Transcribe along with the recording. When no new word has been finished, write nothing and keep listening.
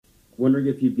Wondering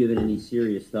if you've given any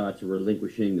serious thought to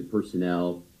relinquishing the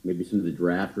personnel, maybe some of the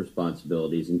draft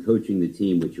responsibilities, and coaching the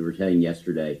team, which you were saying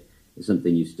yesterday is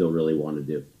something you still really want to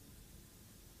do.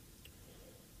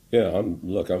 Yeah,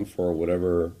 I'm for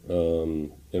whatever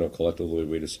collectively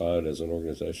we decide as an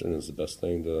organization is the best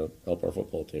thing to help our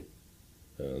football team,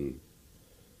 and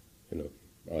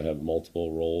I have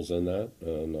multiple roles in that,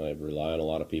 and I rely on a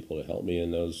lot of people to help me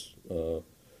in those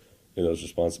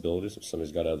responsibilities. If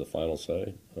somebody's got to have the final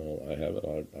say, I have it.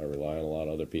 I rely on a lot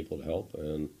of other people to help,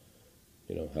 and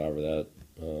however that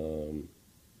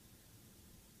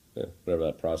whatever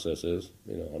that process is,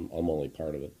 I'm only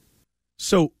part of it.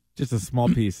 So. Just a small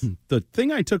piece. The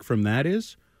thing I took from that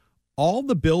is all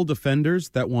the Bill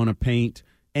defenders that want to paint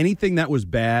anything that was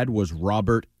bad was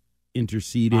Robert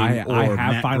interceding or I have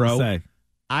Matt final Groh. say.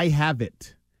 I have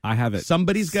it. I have it.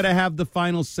 Somebody's got to have the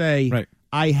final say. Right.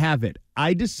 I have it.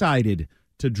 I decided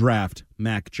to draft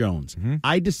Mac Jones. Mm-hmm.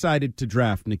 I decided to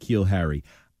draft N'Keal Harry.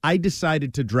 I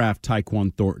decided to draft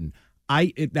Tyquan Thornton.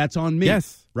 That's on me.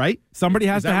 Yes. Right? Somebody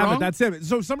has Is to that have wrong? it. That's it.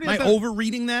 So somebody Am has I to...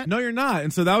 overreading that? No, you're not.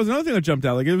 And so that was another thing that jumped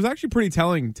out. Like, it was actually pretty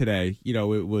telling today.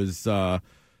 It was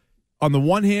on the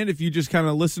one hand, if you just kind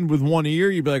of listened with one ear,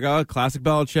 you'd be like, oh, classic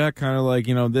Belichick, kind of like,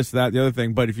 this, that, the other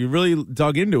thing. But if you really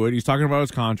dug into it, he's talking about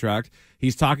his contract.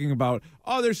 He's talking about,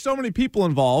 oh, there's so many people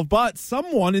involved, but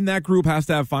someone in that group has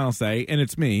to have final say, and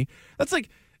it's me. That's like,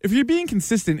 if you're being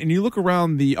consistent and you look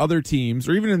around the other teams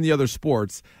or even in the other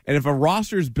sports, and if a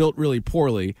roster is built really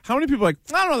poorly, how many people are like,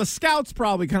 I don't know, the scouts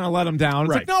probably kind of let them down.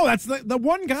 It's right. like, no, that's the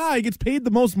one guy gets paid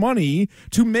the most money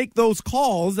to make those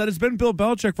calls. That has been Bill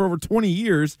Belichick for over 20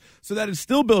 years, so that is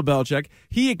still Bill Belichick.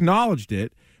 He acknowledged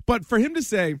it. But for him to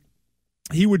say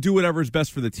he would do whatever is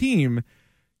best for the team,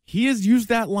 he has used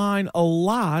that line a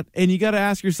lot, and you got to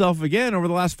ask yourself again over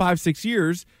the last 5-6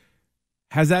 years,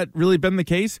 has that really been the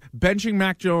case? Benching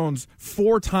Mac Jones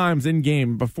 4 times in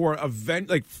game before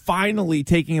finally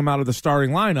taking him out of the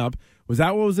starting lineup, was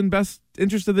that what was in best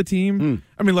interest of the team?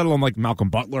 I mean, let alone like Malcolm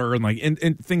Butler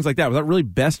and things like that. Was that really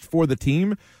best for the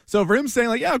team? So for him saying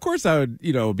like, yeah, of course I would,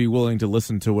 be willing to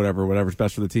listen to whatever's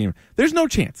best for the team. There's no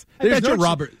chance. I bet you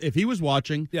Robert, if he was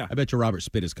watching, yeah. I bet you Robert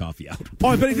spit his coffee out. Oh,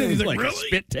 I bet he did. He's like, really?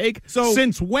 Spit take? So,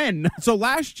 since when? So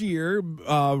last year,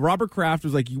 Robert Kraft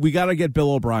was like, we got to get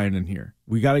Bill O'Brien in here.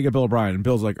 We got to get Bill O'Brien. And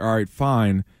Bill's like, all right,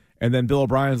 fine. And then Bill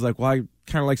O'Brien's like, well, I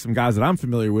kind of like some guys that I'm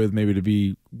familiar with maybe to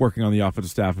be working on the offensive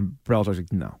staff. And Belichick's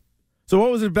like, no. So what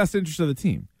was the best interest of the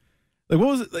team? Like, what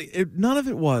was it? Like, none of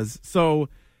it was. So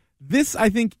this, I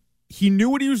think, he knew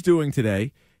what he was doing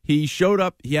today. He showed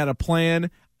up. He had a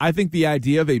plan. I think the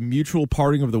idea of a mutual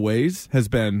parting of the ways has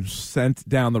been sent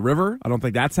down the river. I don't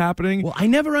think that's happening. Well, I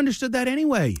never understood that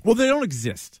anyway. Well, they don't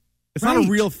exist. It's not a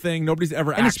real thing. Nobody's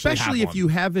ever and actually especially had if one. you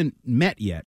haven't met yet.